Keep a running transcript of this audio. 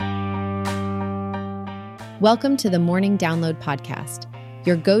Welcome to the Morning Download Podcast,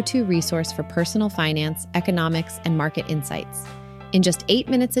 your go-to resource for personal finance, economics, and market insights. In just 8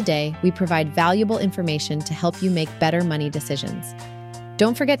 minutes a day, we provide valuable information to help you make better money decisions.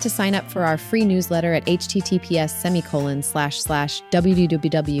 Don't forget to sign up for our free newsletter at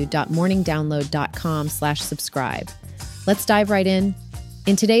https://www.morningdownload.com/subscribe. Let's dive right in.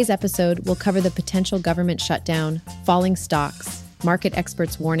 In today's episode, we'll cover the potential government shutdown, falling stocks, market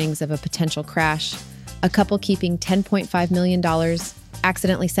experts' warnings of a potential crash, a couple keeping $10.5 million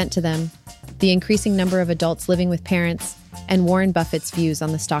accidentally sent to them, the increasing number of adults living with parents, and Warren Buffett's views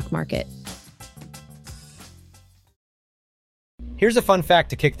on the stock market. Here's a fun fact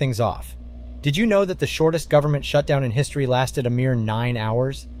to kick things off. Did you know that the shortest government shutdown in history lasted a mere 9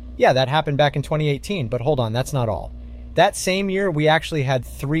 hours? Yeah, that happened back in 2018, but hold on, that's not all. That same year, we actually had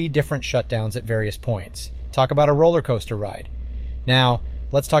 3 different shutdowns at various points. Talk about a roller coaster ride. Now,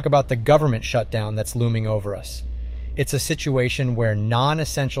 let's talk about the government shutdown that's looming over us. It's a situation where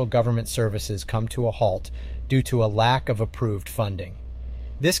non-essential government services come to a halt due to a lack of approved funding.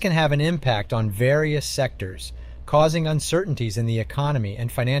 This can have an impact on various sectors, causing uncertainties in the economy and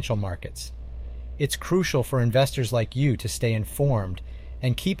financial markets. It's crucial for investors like you to stay informed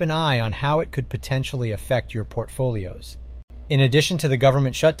and keep an eye on how it could potentially affect your portfolios. In addition to the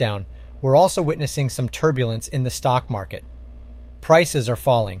government shutdown, we're also witnessing some turbulence in the stock market. Prices are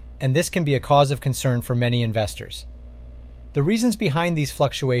falling, and this can be a cause of concern for many investors. The reasons behind these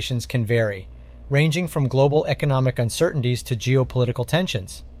fluctuations can vary, ranging from global economic uncertainties to geopolitical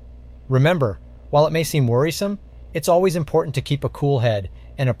tensions. Remember, while it may seem worrisome, it's always important to keep a cool head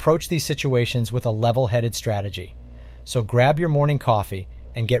and approach these situations with a level-headed strategy. So grab your morning coffee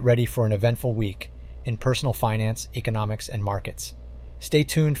and get ready for an eventful week in personal finance, economics, and markets. Stay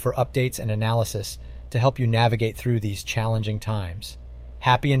tuned for updates and analysis to help you navigate through these challenging times.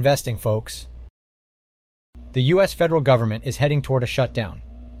 Happy investing, folks! The U.S. federal government is heading toward a shutdown.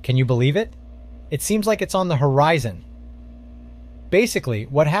 Can you believe it? It seems like it's on the horizon. Basically,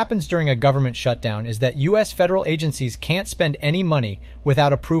 what happens during a government shutdown is that U.S. federal agencies can't spend any money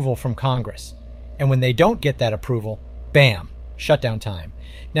without approval from Congress. And when they don't get that approval, bam, shutdown time.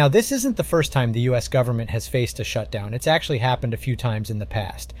 Now, this isn't the first time the U.S. government has faced a shutdown. It's actually happened a few times in the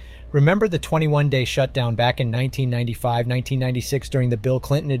past. Remember the 21-day shutdown back in 1995, 1996 during the Bill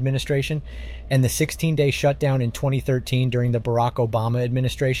Clinton administration, and the 16-day shutdown in 2013 during the Barack Obama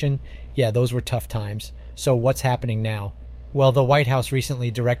administration? Yeah, those were tough times. So what's happening now? Well, the White House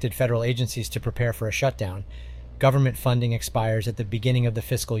recently directed federal agencies to prepare for a shutdown. Government funding expires at the beginning of the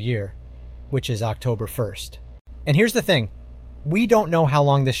fiscal year, which is October 1st. And here's the thing. We don't know how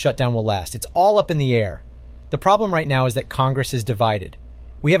long this shutdown will last. It's all up in the air. The problem right now is that Congress is divided.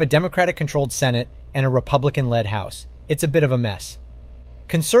 We have a Democratic-controlled Senate and a Republican-led House. It's a bit of a mess.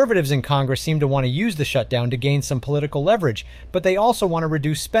 Conservatives in Congress seem to want to use the shutdown to gain some political leverage, but they also want to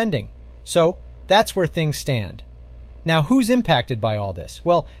reduce spending. So that's where things stand. Now, who's impacted by all this?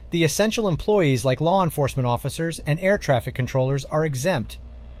 Well, the essential employees like law enforcement officers and air traffic controllers are exempt.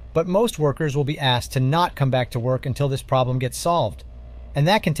 But most workers will be asked to not come back to work until this problem gets solved. And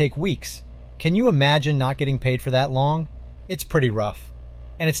that can take weeks. Can you imagine not getting paid for that long? It's pretty rough.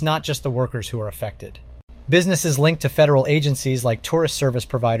 And it's not just the workers who are affected. Businesses linked to federal agencies like tourist service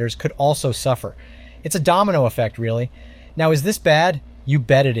providers could also suffer. It's a domino effect, really. Now, is this bad? You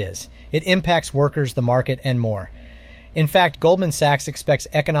bet it is. It impacts workers, the market, and more. In fact, Goldman Sachs expects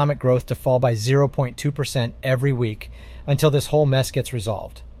economic growth to fall by 0.2% every week until this whole mess gets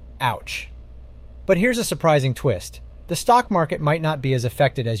resolved. Ouch. But here's a surprising twist. The stock market might not be as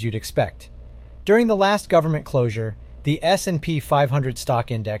affected as you'd expect. During the last government closure, the S&P 500 stock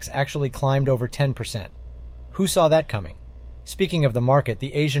index actually climbed over 10%. Who saw that coming? Speaking of the market,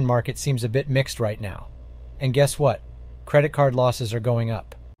 the Asian market seems a bit mixed right now. And guess what? Credit card losses are going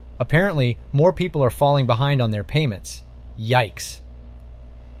up. Apparently, more people are falling behind on their payments. Yikes.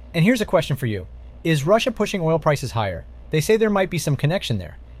 And here's a question for you. Is Russia pushing oil prices higher? They say there might be some connection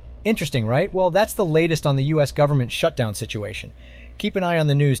there. Interesting, right? Well, that's the latest on the U.S. government shutdown situation. Keep an eye on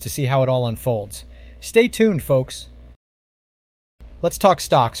the news to see how it all unfolds. Stay tuned, folks. Let's talk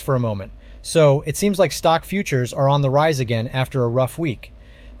stocks for a moment. So, it seems like stock futures are on the rise again after a rough week.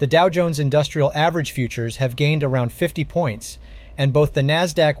 The Dow Jones Industrial Average futures have gained around 50 points, and both the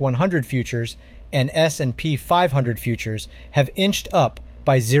NASDAQ 100 futures and S&P 500 futures have inched up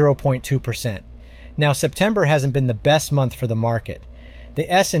by 0.2%. Now, September hasn't been the best month for the market.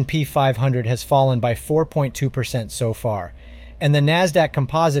 The S&P 500 has fallen by 4.2% so far, and the NASDAQ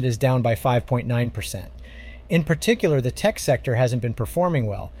composite is down by 5.9%. In particular, the tech sector hasn't been performing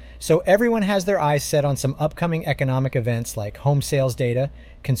well, so everyone has their eyes set on some upcoming economic events like home sales data,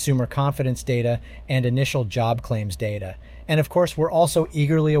 consumer confidence data, and initial job claims data. And of course, we're also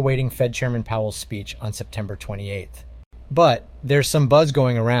eagerly awaiting Fed Chairman Powell's speech on September 28th. But there's some buzz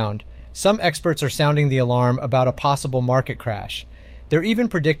going around. Some experts are sounding the alarm about a possible market crash. They're even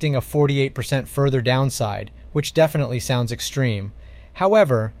predicting a 48% further downside, which definitely sounds extreme.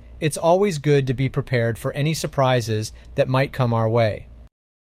 However, it's always good to be prepared for any surprises that might come our way.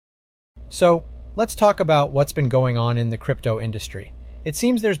 So, let's talk about what's been going on in the crypto industry. It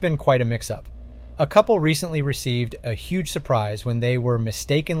seems there's been quite a mix-up. A couple recently received a huge surprise when they were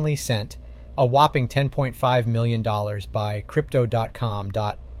mistakenly sent a whopping $10.5 million by Crypto.com.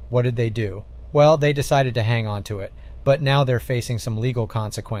 What did they do? Well, they decided to hang on to it, but now they're facing some legal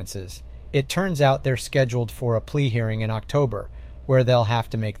consequences. It turns out they're scheduled for a plea hearing in October, where they'll have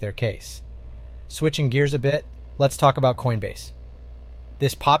to make their case. Switching gears a bit, let's talk about Coinbase.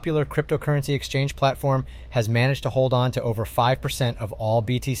 This popular cryptocurrency exchange platform has managed to hold on to over 5% of all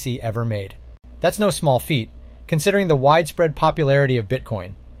BTC ever made. That's no small feat, considering the widespread popularity of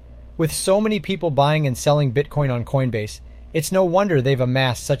Bitcoin. With so many people buying and selling Bitcoin on Coinbase, it's no wonder they've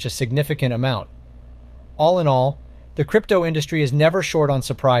amassed such a significant amount. All in all, the crypto industry is never short on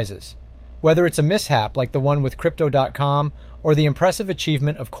surprises. Whether it's a mishap like the one with Crypto.com or the impressive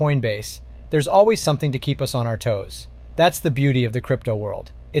achievement of Coinbase, there's always something to keep us on our toes. That's the beauty of the crypto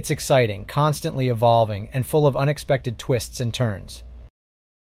world. It's exciting, constantly evolving, and full of unexpected twists and turns.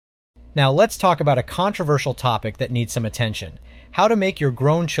 Now let's talk about a controversial topic that needs some attention: how to make your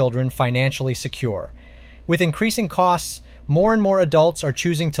grown children financially secure. With increasing costs, more and more adults are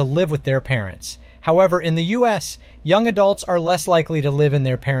choosing to live with their parents. However, in the US, young adults are less likely to live in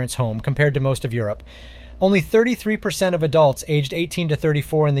their parents' home compared to most of Europe. Only 33% of adults aged 18 to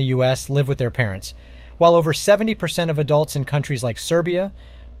 34 in the US live with their parents, while over 70% of adults in countries like Serbia,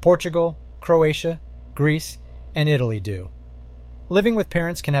 Portugal, Croatia, Greece, and Italy do. Living with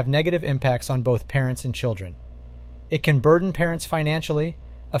parents can have negative impacts on both parents and children. It can burden parents financially,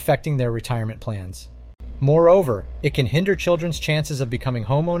 affecting their retirement plans. Moreover, it can hinder children's chances of becoming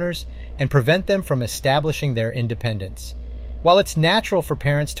homeowners and prevent them from establishing their independence. While it's natural for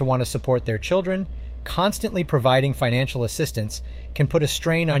parents to want to support their children, constantly providing financial assistance can put a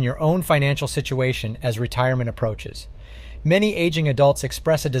strain on your own financial situation as retirement approaches. Many aging adults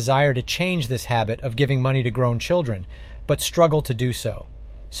express a desire to change this habit of giving money to grown children, but struggle to do so.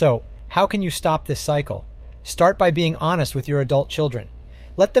 So, how can you stop this cycle? Start by being honest with your adult children.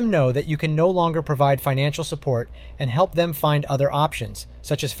 Let them know that you can no longer provide financial support and help them find other options,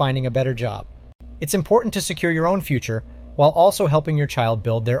 such as finding a better job. It's important to secure your own future while also helping your child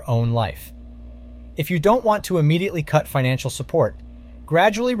build their own life. If you don't want to immediately cut financial support,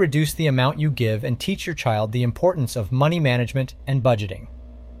 gradually reduce the amount you give and teach your child the importance of money management and budgeting.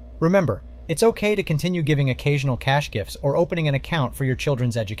 Remember, it's okay to continue giving occasional cash gifts or opening an account for your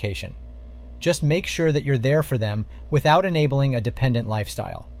children's education. Just make sure that you're there for them without enabling a dependent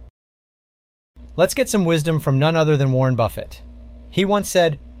lifestyle. Let's get some wisdom from none other than Warren Buffett. He once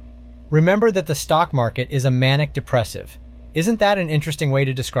said, "Remember that the stock market is a manic depressive." Isn't that an interesting way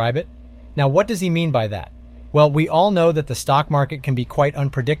to describe it? Now, what does he mean by that? Well, we all know that the stock market can be quite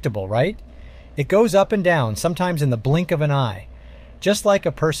unpredictable, right? It goes up and down, sometimes in the blink of an eye. Just like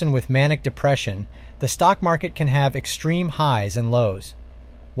a person with manic depression, the stock market can have extreme highs and lows.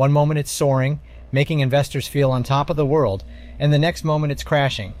 One moment it's soaring, making investors feel on top of the world, and the next moment it's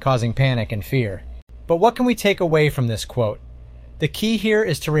crashing, causing panic and fear. But what can we take away from this quote? The key here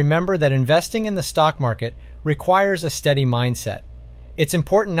is to remember that investing in the stock market requires a steady mindset. It's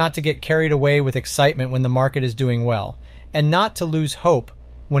important not to get carried away with excitement when the market is doing well, and not to lose hope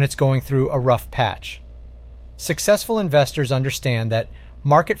when it's going through a rough patch. Successful investors understand that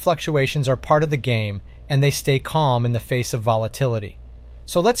market fluctuations are part of the game, and they stay calm in the face of volatility.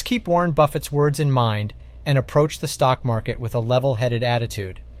 So let's keep Warren Buffett's words in mind and approach the stock market with a level-headed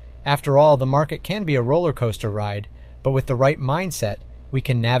attitude. After all, the market can be a roller coaster ride, but with the right mindset, we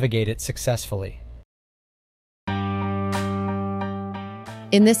can navigate it successfully.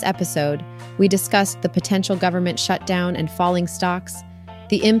 In this episode, we discussed the potential government shutdown and falling stocks,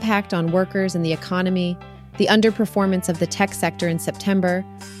 the impact on workers and the economy, the underperformance of the tech sector in September,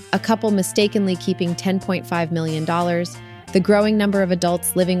 a couple mistakenly keeping $10.5 million, the growing number of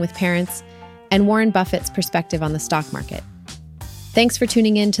adults living with parents, and Warren Buffett's perspective on the stock market. Thanks for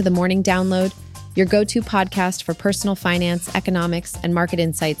tuning in to the Morning Download, your go-to podcast for personal finance, economics, and market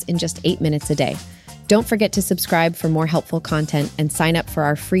insights in just 8 minutes a day. Don't forget to subscribe for more helpful content and sign up for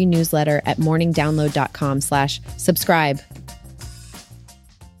our free newsletter at morningdownload.com/subscribe.